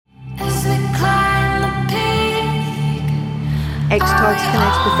X-Talks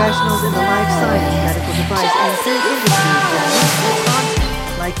connects professionals in the life science, medical device, and food industries with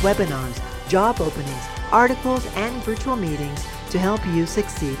content like webinars, job openings, articles, and virtual meetings to help you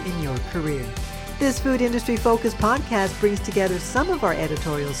succeed in your career. This food industry-focused podcast brings together some of our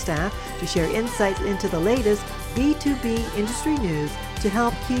editorial staff to share insights into the latest B2B industry news to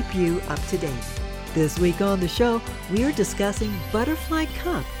help keep you up to date. This week on the show, we are discussing Butterfly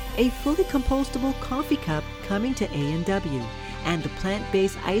Cup, a fully compostable coffee cup coming to A&W, and the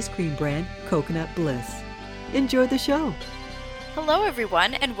plant-based ice cream brand Coconut Bliss. Enjoy the show. Hello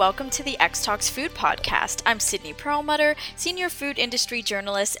everyone, and welcome to the X-Talks Food Podcast. I'm Sydney Perlmutter, Senior Food Industry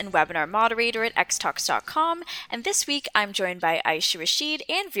Journalist and Webinar Moderator at xtalks.com, and this week I'm joined by Aisha Rashid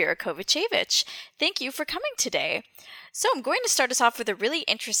and Vera Kovacevic. Thank you for coming today. So I'm going to start us off with a really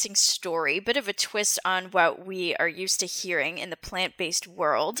interesting story, bit of a twist on what we are used to hearing in the plant-based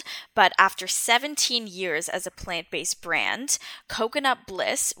world. But after 17 years as a plant-based brand, Coconut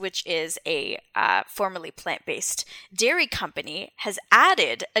Bliss, which is a formerly plant-based dairy company, has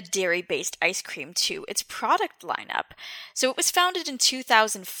added a dairy-based ice cream to its product lineup. So it was founded in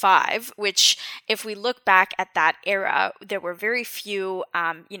 2005, which if we look back at that era, there were very few,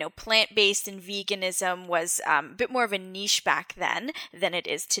 plant-based and veganism was a bit more of a niche back then than it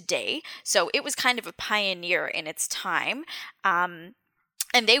is today. So it was kind of a pioneer in its time. And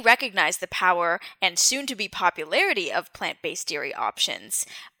they recognized the power and soon-to-be popularity of plant-based dairy options.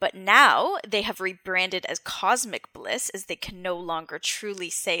 But now they have rebranded as Cosmic Bliss, as they can no longer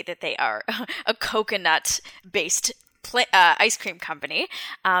truly say that they are a coconut-based ice cream company.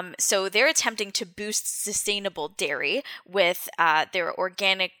 So they're attempting to boost sustainable dairy with their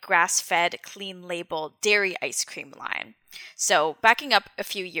organic, grass-fed, clean-label dairy ice cream line. So backing up a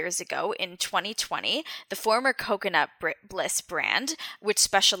few years ago, in 2020, the former Coconut Bliss brand, which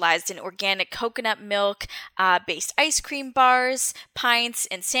specialized in organic coconut milk based ice cream bars, pints,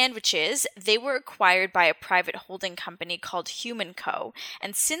 and sandwiches, they were acquired by a private holding company called Human Co.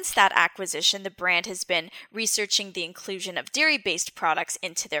 And since that acquisition, the brand has been researching the inclusion of dairy-based products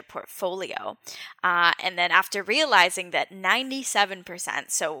into their portfolio. And then after realizing that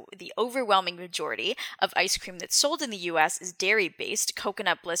 97%, so the overwhelming majority of ice cream that's sold in the U.S. is dairy-based,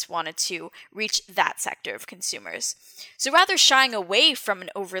 Coconut Bliss wanted to reach that sector of consumers. So rather shying away from an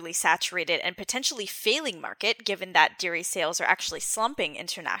overly saturated and potentially failing market, given that dairy sales are actually slumping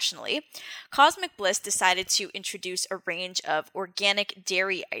internationally, Cosmic Bliss decided to introduce a range of organic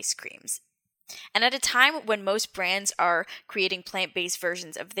dairy ice creams. And at a time when most brands are creating plant-based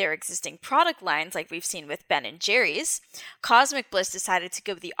versions of their existing product lines, like we've seen with Ben & Jerry's, Cosmic Bliss decided to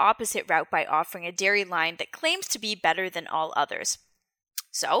go the opposite route by offering a dairy line that claims to be better than all others.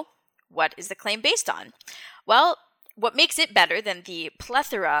 So, what is the claim based on? Well, what makes it better than the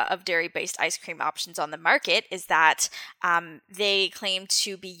plethora of dairy-based ice cream options on the market is that they claim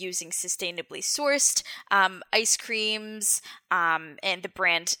to be using sustainably sourced ice creams, and the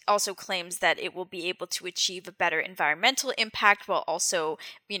brand also claims that it will be able to achieve a better environmental impact while also,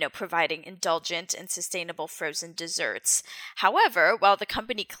 providing indulgent and sustainable frozen desserts. However, while the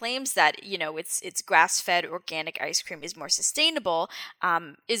company claims that, its grass-fed organic ice cream is more sustainable,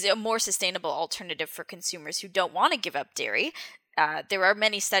 is a more sustainable alternative for consumers who don't want to give up dairy, there are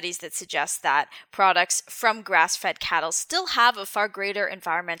many studies that suggest that products from grass-fed cattle still have a far greater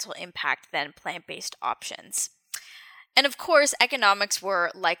environmental impact than plant-based options. And of course, economics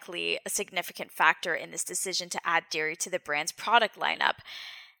were likely a significant factor in this decision to add dairy to the brand's product lineup.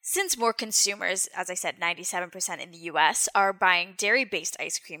 Since more consumers, as I said, 97% in the US, are buying dairy-based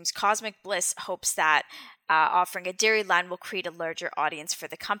ice creams, Cosmic Bliss hopes that offering a dairy line will create a larger audience for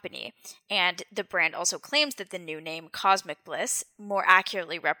the company. And the brand also claims that the new name, Cosmic Bliss, more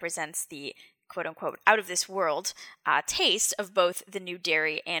accurately represents the quote-unquote out-of-this-world taste of both the new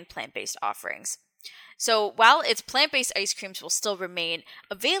dairy and plant-based offerings. So while its plant-based ice creams will still remain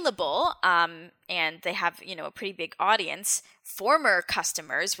available, and they have, a pretty big audience, former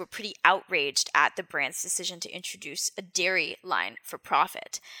customers were pretty outraged at the brand's decision to introduce a dairy line for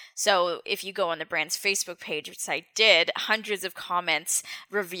profit. So if you go on the brand's Facebook page, which I did, hundreds of comments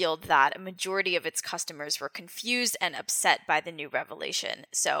revealed that a majority of its customers were confused and upset by the new revelation.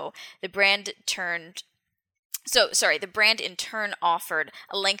 So the brand in turn offered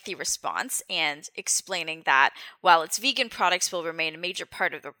a lengthy response and explaining that while its vegan products will remain a major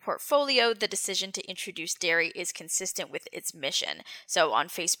part of their portfolio, the decision to introduce dairy is consistent with its mission. So on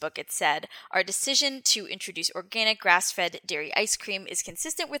Facebook it said, "Our decision to introduce organic grass-fed dairy ice cream is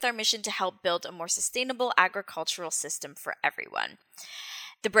consistent with our mission to help build a more sustainable agricultural system for everyone."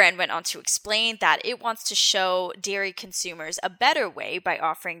 The brand went on to explain that it wants to show dairy consumers a better way by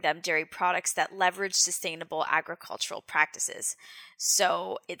offering them dairy products that leverage sustainable agricultural practices.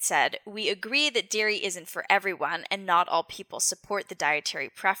 So it said, "We agree that dairy isn't for everyone and not all people support the dietary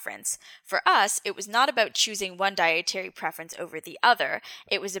preference. For us, it was not about choosing one dietary preference over the other.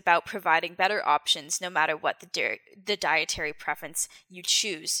 It was about providing better options no matter what the dietary preference you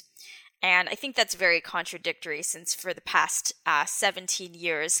choose." And I think that's very contradictory since for the past 17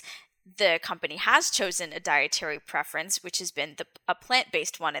 years, the company has chosen a dietary preference, which has been a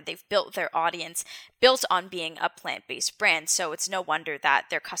plant-based one, and they've built their audience built on being a plant-based brand. So it's no wonder that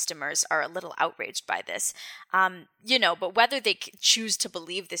their customers are a little outraged by this. But whether they choose to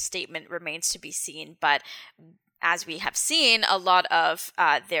believe this statement remains to be seen. But as we have seen, a lot of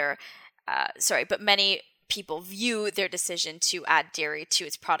many people view their decision to add dairy to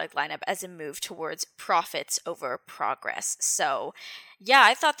its product lineup as a move towards profits over progress. So, yeah,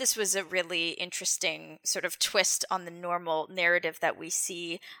 I thought this was a really interesting sort of twist on the normal narrative that we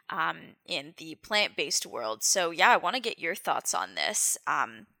see in the plant-based world. So, yeah, I want to get your thoughts on this.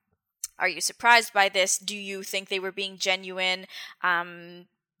 Are you surprised by this? Do you think they were being genuine? Do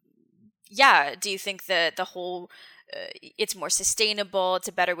you think the whole it's more sustainable, it's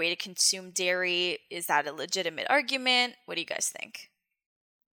a better way to consume dairy? Is that a legitimate argument? What do you guys think?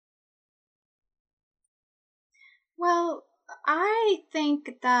 Well, I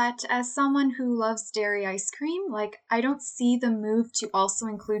think that as someone who loves dairy ice cream, I don't see the move to also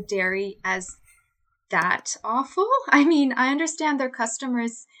include dairy as that awful. I mean, I understand their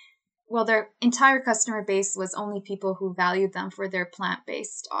customers, their entire customer base was only people who valued them for their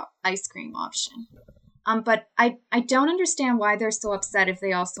plant-based ice cream option. But I don't understand why they're so upset if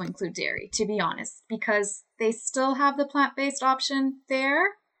they also include dairy, to be honest, because they still have the plant-based option there.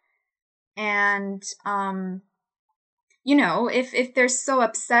 And, if they're so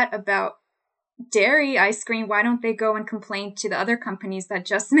upset about dairy ice cream, why don't they go and complain to the other companies that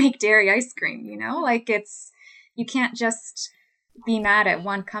just make dairy ice cream? You can't just be mad at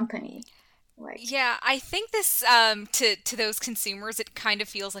one company. I think this to those consumers, it kind of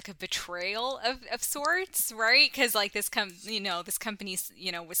feels like a betrayal of sorts, right? Because this company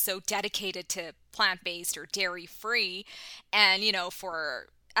was so dedicated to plant-based or dairy-free, and for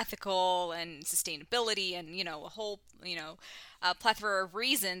ethical and sustainability and a whole a plethora of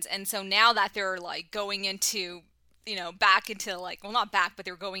reasons. And so now that they're going into back into not back, but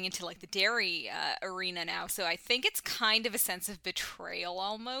they're going into the dairy arena now. So I think it's kind of a sense of betrayal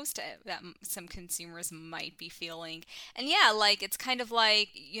almost that some consumers might be feeling. And it's kind of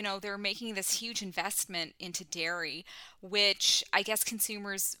they're making this huge investment into dairy, which I guess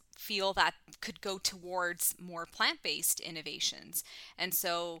consumers feel that could go towards more plant-based innovations. And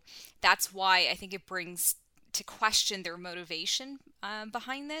so that's why I think it brings to question their motivation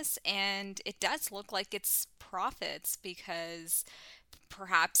behind this. And it does look like it's profits, because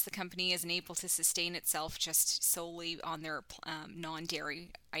perhaps the company isn't able to sustain itself just solely on their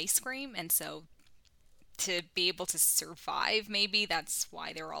non-dairy ice cream. And so to be able to survive, maybe that's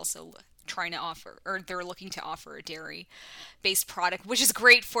why they're also trying to offer, or they're looking to offer a dairy-based product, which is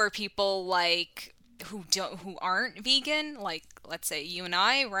great for people who aren't vegan, let's say you and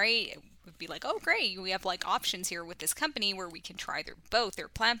I, right? Would be oh great, we have options here with this company where we can try both their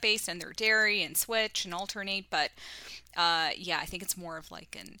plant-based and their dairy and switch and alternate. But I think it's more of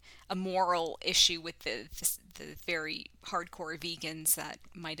a moral issue with the very hardcore vegans that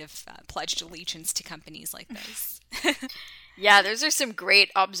might have pledged allegiance to companies like this. Yeah, those are some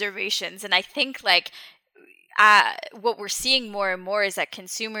great observations. And I think what we're seeing more and more is that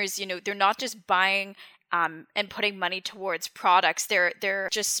consumers, they're not just buying and putting money towards products. They're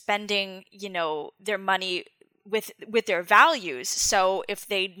just spending, their money with their values. So if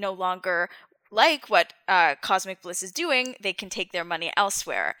they no longer like what Cosmic Bliss is doing, they can take their money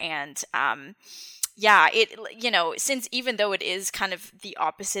elsewhere. And since even though it is kind of the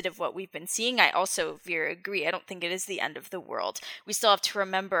opposite of what we've been seeing, I also very agree. I don't think it is the end of the world. We still have to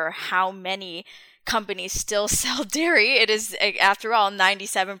remember how many companies still sell dairy. It is, after all,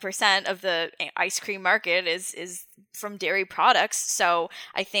 97% of the ice cream market is from dairy products. So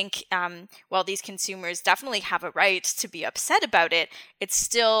I think while these consumers definitely have a right to be upset about it, it's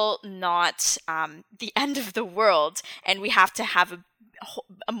still not the end of the world. And we have to have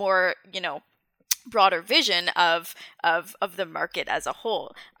a more, broader vision of the market as a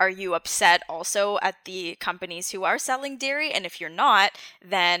whole. Are you upset also at the companies who are selling dairy? And if you're not,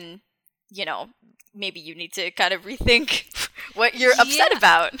 then maybe you need to kind of rethink what you're upset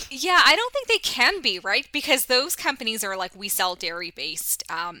about. Yeah, I don't think they can be, right? Because those companies are we sell dairy-based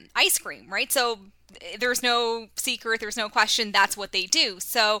ice cream, right? So there's no secret, there's no question, that's what they do.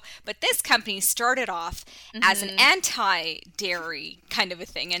 So, but this company started off as an anti-dairy kind of a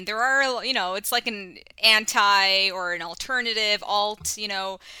thing. And there are, it's like an anti or an alternative,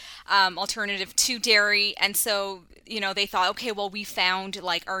 alternative to dairy. And so, they thought, okay, well, we found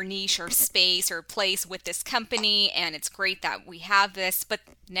like our niche or space or place with this company, and it's great that we have this. But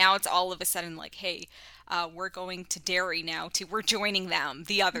now it's all of a sudden like, hey, we're going to dairy now too. We're joining them,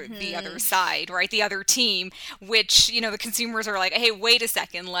 the other side, right? The other team, which, the consumers are like, hey, wait a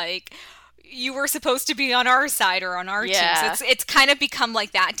second, like you were supposed to be on our side or on our team. So it's kind of become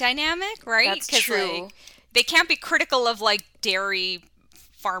like that dynamic, right? That's true. Like, they can't be critical of like dairy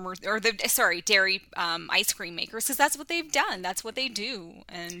farmers or dairy ice cream makers, because that's what they've done, that's what they do.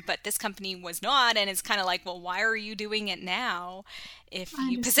 But this company was not, and it's kind of like, well, why are you doing it now if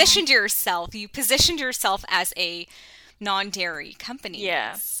you positioned yourself as a non-dairy company?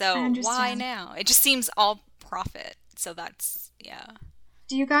 So why now? It just seems all profit. So that's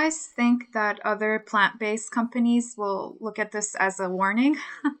Do you guys think that other plant-based companies will look at this as a warning?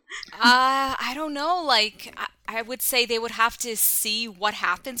 I don't know. Like, I would say they would have to see what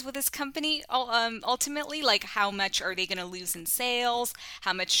happens with this company ultimately. Like, how much are they going to lose in sales?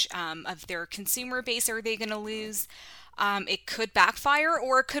 How much of their consumer base are they going to lose? It could backfire,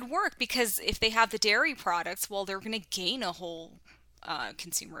 or it could work, because if they have the dairy products, well, they're going to gain a whole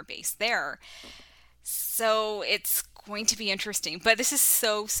consumer base there. So it's going to be interesting, but this is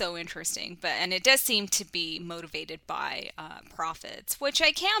so interesting. And it does seem to be motivated by profits, which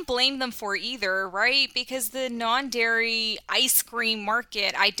I can't blame them for either, right? Because the non-dairy ice cream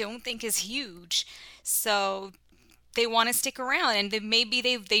market, I don't think, is huge. So they want to stick around, and maybe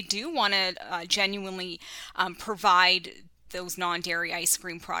they do want to genuinely provide those non-dairy ice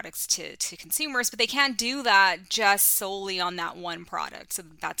cream products to consumers, but they can't do that just solely on that one product. So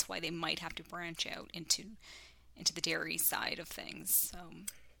that's why they might have to branch out into the dairy side of things.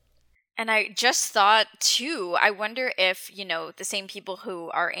 And I just thought too, I wonder if, the same people who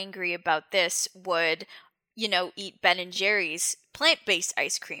are angry about this would, eat Ben and Jerry's plant-based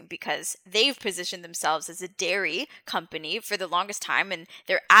ice cream, because they've positioned themselves as a dairy company for the longest time, and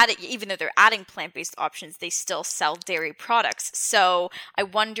even though they're adding plant-based options, they still sell dairy products. So I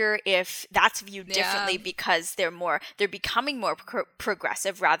wonder if that's viewed differently, because they're becoming more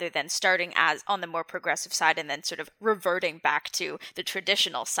progressive, rather than starting as on the more progressive side and then sort of reverting back to the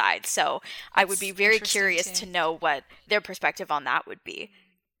traditional side. So I would be very curious to know what their perspective on that would be.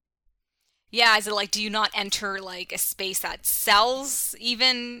 Yeah, is it like, do you not enter like a space that sells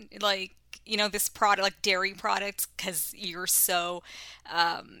even like, this product, like dairy products, because you're so,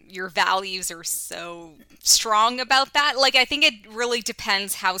 your values are so strong about that? Like, I think it really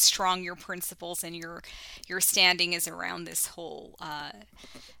depends how strong your principles and your standing is around this whole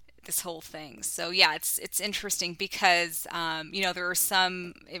thing. So yeah, it's interesting because, there are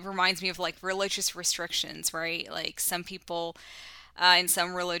some, it reminds me of like religious restrictions, right? Like some people, in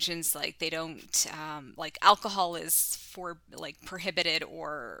some religions, like they don't like alcohol is prohibited,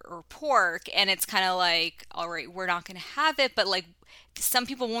 or pork, and it's kind of like, all right, we're not going to have it, but like some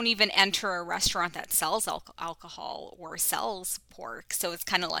people won't even enter a restaurant that sells alcohol or sells pork. So it's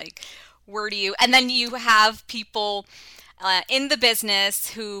kind of like, where do you? And then you have people in the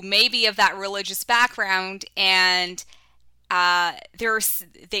business who may be of that religious background, and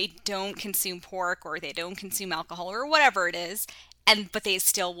they don't consume pork, or they don't consume alcohol, or whatever it is. But they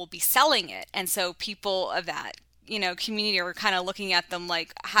still will be selling it. And so people of that, community are kind of looking at them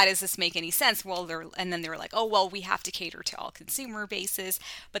like, how does this make any sense? Well, then they're like, oh, well, we have to cater to all consumer bases.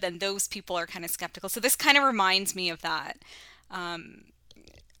 But then those people are kind of skeptical. So this kind of reminds me of that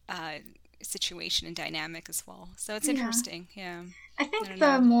situation and dynamic as well. So it's interesting. Yeah. I think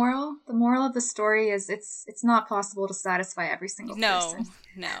the moral of the story is it's not possible to satisfy every single person.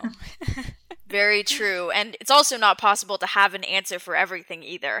 No. Very true. And it's also not possible to have an answer for everything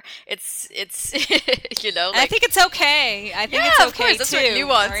either. It's like, I think it's okay. I think it's okay, of course. That's too, what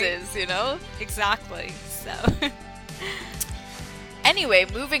nuance right? is, Exactly. So anyway,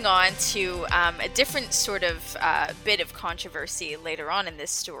 moving on to a different sort of bit of controversy later on in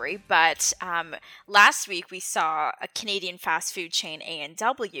this story. But last week we saw a Canadian fast food chain,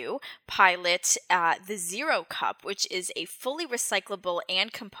 A&W, pilot the Zero Cup, which is a fully recyclable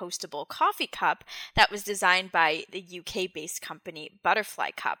and compostable coffee cup that was designed by the UK-based company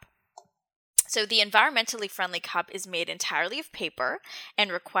Butterfly Cup. So the environmentally friendly cup is made entirely of paper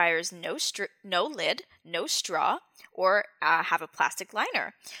and requires no lid, no straw, or have a plastic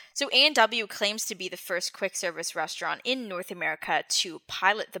liner. So A&W claims to be the first quick service restaurant in North America to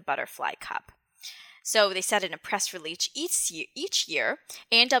pilot the Butterfly Cup. So they said in a press release each year,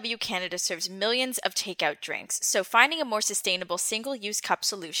 A&W Canada serves millions of takeout drinks. So finding a more sustainable single-use cup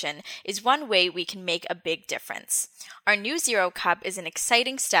solution is one way we can make a big difference. Our new Zero Cup is an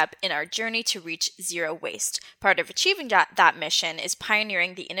exciting step in our journey to reach zero waste. Part of achieving that mission is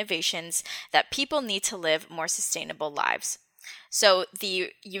pioneering the innovations that people need to live more sustainable lives. So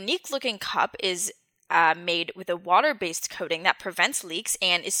the unique-looking cup is made with a water-based coating that prevents leaks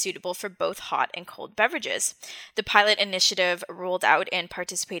and is suitable for both hot and cold beverages. The pilot initiative rolled out in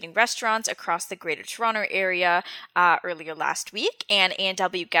participating restaurants across the Greater Toronto Area earlier last week, and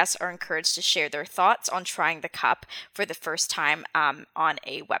A&W guests are encouraged to share their thoughts on trying the cup for the first time on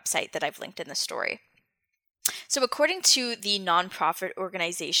a website that I've linked in the story. So according to the nonprofit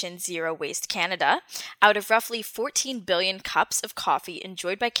organization Zero Waste Canada, out of roughly 14 billion cups of coffee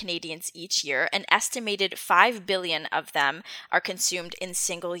enjoyed by Canadians each year, an estimated 5 billion of them are consumed in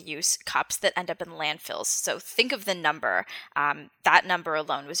single-use cups that end up in landfills. So think of the number. That number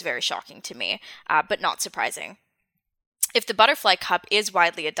alone was very shocking to me, but not surprising. If the butterfly cup is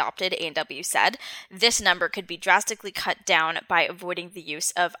widely adopted, A&W said, this number could be drastically cut down by avoiding the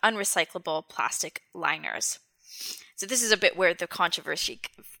use of unrecyclable plastic liners. So this is a bit where the controversy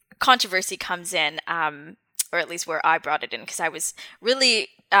comes in, or at least where I brought it in, because I was really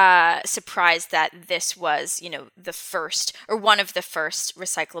surprised that this was, the first or one of the first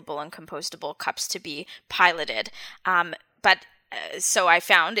recyclable and compostable cups to be piloted. So I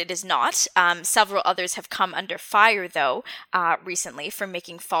found it is not. Several others have come under fire, though, recently for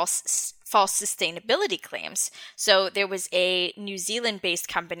making false sustainability claims. So there was a New Zealand-based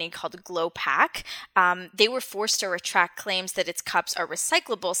company called Glowpack. They were forced to retract claims that its cups are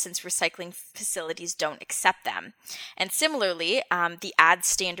recyclable since recycling facilities don't accept them. And similarly, the Ad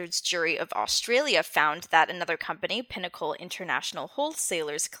Standards Jury of Australia found that another company, Pinnacle International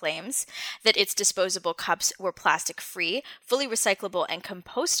Wholesalers, claims that its disposable cups were plastic-free, fully recyclable, and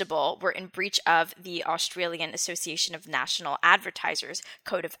compostable were in breach of the Australian Association of National Advertisers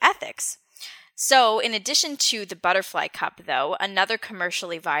Code of Ethics. So, in addition to the butterfly cup, though, another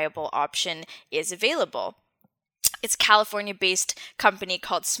commercially viable option is available. It's a California-based company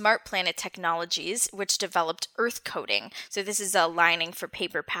called Smart Planet Technologies, which developed earth coating. So this is a lining for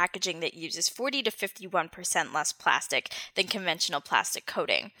paper packaging that uses 40 to 51% less plastic than conventional plastic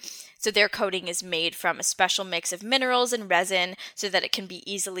coating. So their coating is made from a special mix of minerals and resin so that it can be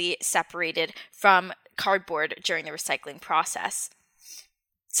easily separated from cardboard during the recycling process.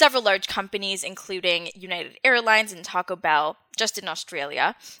 Several large companies, including United Airlines and Taco Bell, just in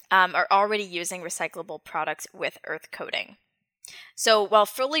Australia, are already using recyclable products with earth coating. So while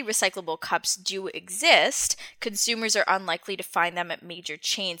fully recyclable cups do exist, consumers are unlikely to find them at major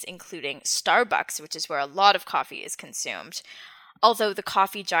chains, including Starbucks, which is where a lot of coffee is consumed. Although the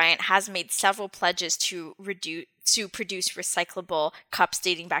coffee giant has made several pledges to produce recyclable cups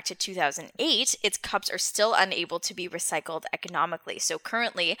dating back to 2008, its cups are still unable to be recycled economically. So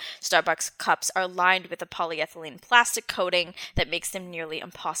currently, Starbucks cups are lined with a polyethylene plastic coating that makes them nearly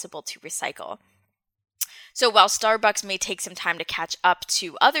impossible to recycle. So while Starbucks may take some time to catch up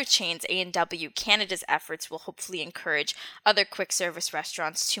to other chains, A&W Canada's efforts will hopefully encourage other quick service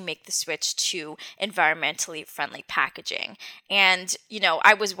restaurants to make the switch to environmentally friendly packaging. And,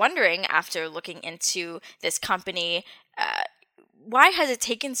 I was wondering after looking into this company, why has it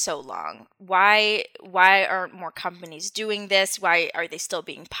taken so long? Why aren't more companies doing this? Why are they still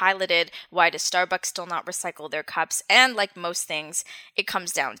being piloted? Why does Starbucks still not recycle their cups? And like most things, it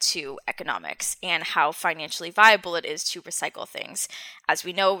comes down to economics and how financially viable it is to recycle things. As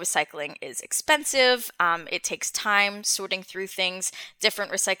we know, recycling is expensive. It takes time sorting through things.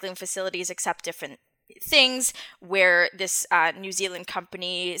 Different recycling facilities accept different things, where this New Zealand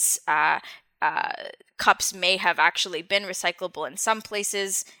company's cups may have actually been recyclable in some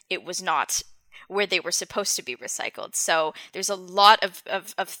places. It was not where they were supposed to be recycled. So there's a lot of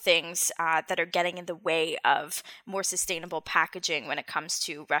things that are getting in the way of more sustainable packaging when it comes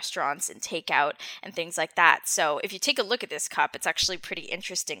to restaurants and takeout and things like that. So if you take a look at this cup, it's actually pretty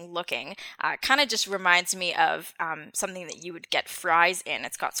interesting looking. Kind of just reminds me of something that you would get fries in.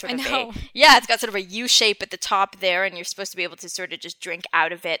 It's got sort of it's got sort of a U shape at the top there, and you're supposed to be able to sort of just drink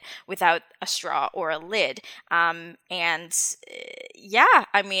out of it without a straw or a lid.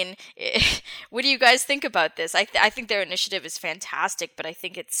 What do you guys think about this? I think their initiative is fantastic, but I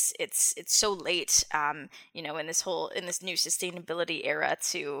think it's so late, in this new sustainability era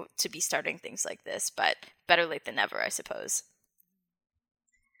to be starting things like this. But better late than never, I suppose.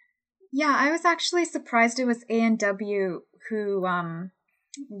 Yeah, I was actually surprised it was A&W who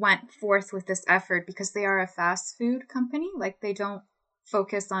went forth with this effort, because they are a fast food company. Like, they don't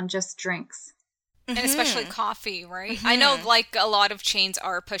focus on just drinks. And especially coffee, right? I know like a lot of chains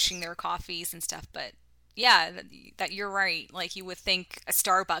are pushing their coffees and stuff, but yeah, that you're right. Like you would think a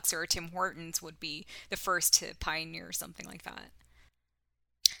Starbucks or a Tim Hortons would be the first to pioneer something like that.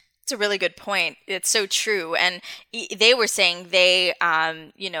 It's a really good point. It's so true. And they were saying they,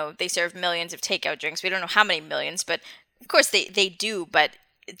 they serve millions of takeout drinks. We don't know how many millions, but of course they do. But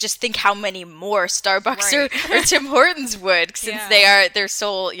just think how many more Starbucks or Tim Hortons would, since their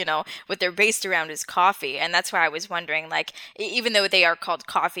sole, what they're based around is coffee. And that's why I was wondering, like, even though they are called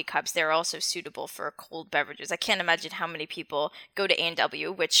coffee cups, they're also suitable for cold beverages. I can't imagine how many people go to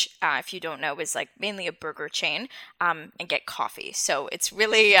A&W, which, if you don't know, is like mainly a burger chain, and get coffee. So it's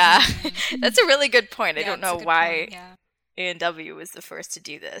really, that's a really good point. I don't know why A&W was the first to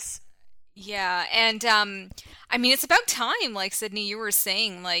do this. Yeah, and I mean, it's about time, like Sydney, you were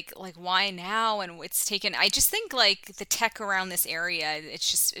saying, like why now? And it's taken, I just think like the tech around this area,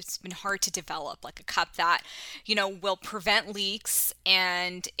 it's been hard to develop like a cup that, will prevent leaks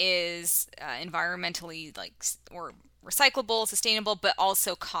and is environmentally or recyclable, sustainable, but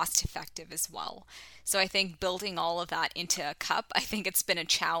also cost effective as well. So I think building all of that into a cup, I think it's been a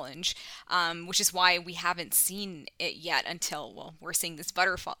challenge, which is why we haven't seen it yet until, well, we're seeing this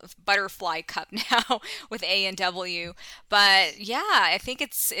butterfly cup now with A&W. But yeah, I think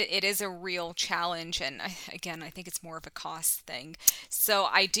it is a real challenge. And I think it's more of a cost thing. So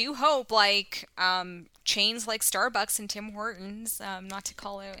I do hope chains like Starbucks and Tim Hortons, not to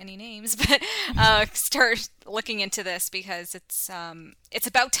call out any names, but start looking into this, because it's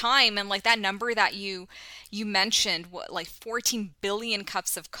about time. And like that number that you mentioned, like 14 billion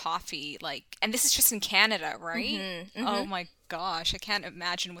cups of coffee, and this is just in Canada, right? Mm-hmm. Oh my gosh, I can't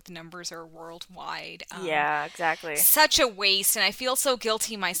imagine what the numbers are worldwide. Yeah, exactly. Such a waste, and I feel so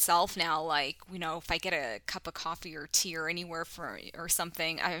guilty myself now. Like, if I get a cup of coffee or tea or anywhere or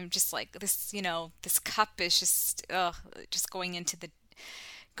something, I'm just like, this, this cup is just going into the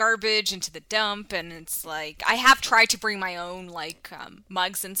garbage, into the dump. And it's like, I have tried to bring my own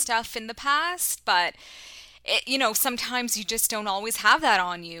mugs and stuff in the past, but sometimes you just don't always have that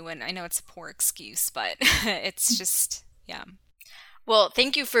on you. And I know it's a poor excuse, but it's just, yeah. Well,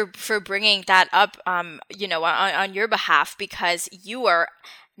 thank you for bringing that up, on your behalf, because you are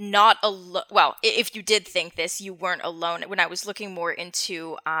not alone. Well, if you did think this, you weren't alone. When I was looking more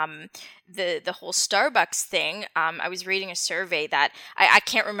into the whole Starbucks thing, I was reading a survey that I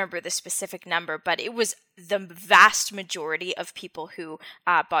can't remember the specific number, but it was the vast majority of people who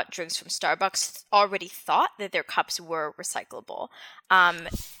bought drinks from Starbucks already thought that their cups were recyclable.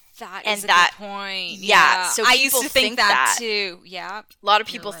 That is a good point. Yeah. So I used to think that too. Yeah. A lot of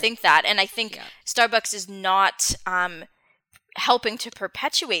people think that. And I think Starbucks is not helping to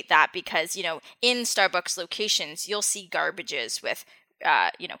perpetuate that, because, in Starbucks locations, you'll see garbages with,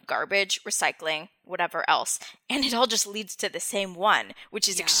 garbage, recycling, whatever else. And it all just leads to the same one, which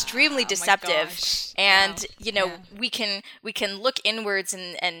is extremely deceptive. And, we can look inwards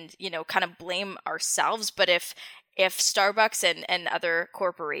and kind of blame ourselves. But if Starbucks and other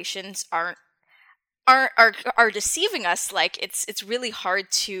corporations are deceiving us, it's really hard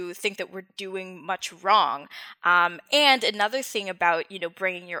to think that we're doing much wrong. And another thing about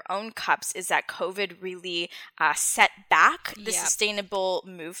bringing your own cups is that COVID really set back the sustainable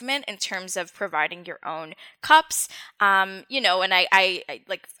movement in terms of providing your own cups. And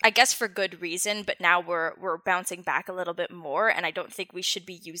I guess for good reason, but now we're bouncing back a little bit more, and I don't think we should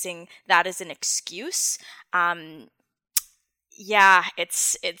be using that as an excuse. Yeah,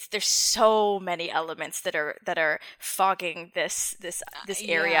 it's there's so many elements that are fogging this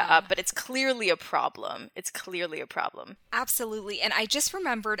area up, but it's clearly a problem. Absolutely. And I just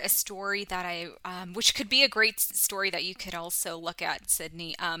remembered a story that I which could be a great story that you could also look at,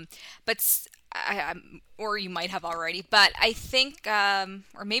 Sydney. Or you might have already, but I think,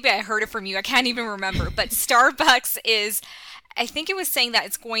 or maybe I heard it from you, I can't even remember, but Starbucks I think it was saying that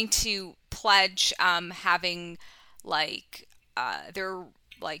it's going to pledge having they're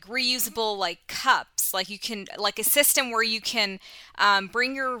reusable cups, you can a system where you can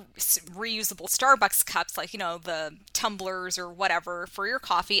bring your reusable Starbucks cups, the tumblers or whatever for your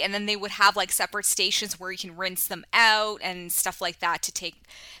coffee, and then they would have separate stations where you can rinse them out and stuff like that to take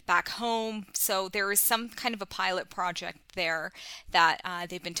back home. So there is some kind of a pilot project there that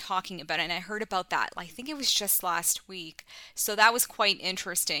they've been talking about, and I heard about that I think it was just last week, so that was quite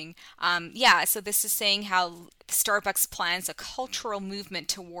interesting. So this is saying how Starbucks plans a cultural movement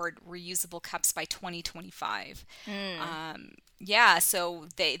toward reusable cups by 2025. So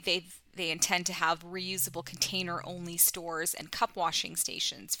they intend to have reusable container-only stores and cup washing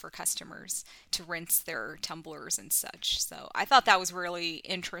stations for customers to rinse their tumblers and such. So I thought that was really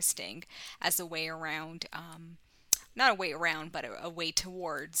interesting as a way around, not a way around, but a way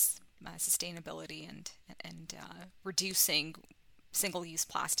towards sustainability and reducing single-use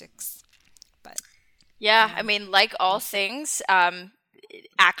plastics. But yeah, I mean, like all things,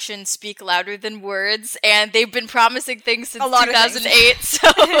 actions speak louder than words, and they've been promising things since 2008. So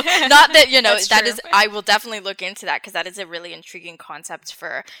not that, that is, I will definitely look into that, because that is a really intriguing concept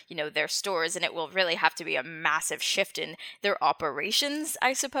for, their stores, and it will really have to be a massive shift in their operations,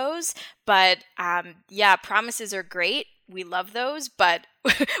 I suppose. But promises are great. We love those, but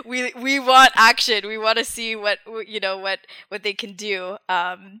we want action. We want to see what they can do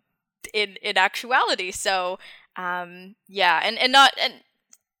in actuality. So and not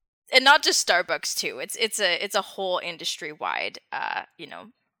just Starbucks too. It's a whole industry wide,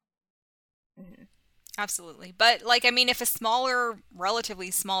 Absolutely. But if a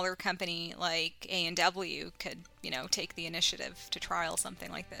relatively smaller company like A&W could, take the initiative to trial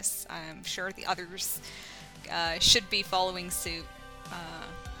something like this, I'm sure the others should be following suit,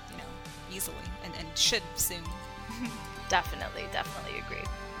 easily and should soon. Definitely agree.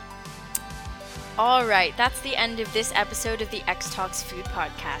 All right, that's the end of this episode of the X Talks Food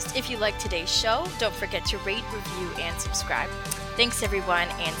Podcast. If you liked today's show, don't forget to rate, review, and subscribe. Thanks, everyone,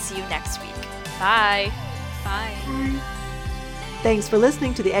 and see you next week. Bye. Bye. Thanks for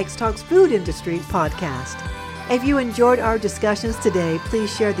listening to the X Talks Food Industry Podcast. If you enjoyed our discussions today,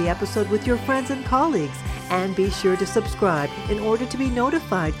 please share the episode with your friends and colleagues, and be sure to subscribe in order to be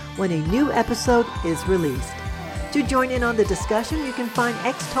notified when a new episode is released. To join in on the discussion, you can find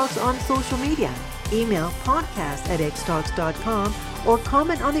X Talks on social media, email podcast@xtalks.com, or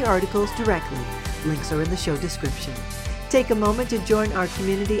comment on the articles directly. Links are in the show description. Take a moment to join our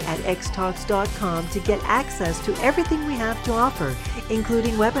community at xtalks.com to get access to everything we have to offer,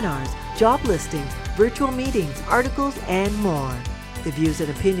 including webinars, job listings, virtual meetings, articles, and more. The views and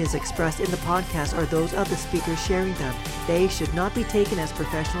opinions expressed in the podcast are those of the speakers sharing them. They should not be taken as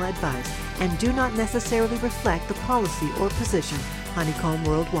professional advice and do not necessarily reflect the policy or position Honeycomb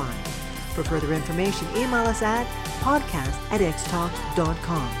Worldwide. For further information, email us at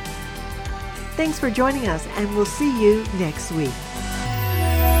podcast@xtalks.com. Thanks for joining us, and we'll see you next week.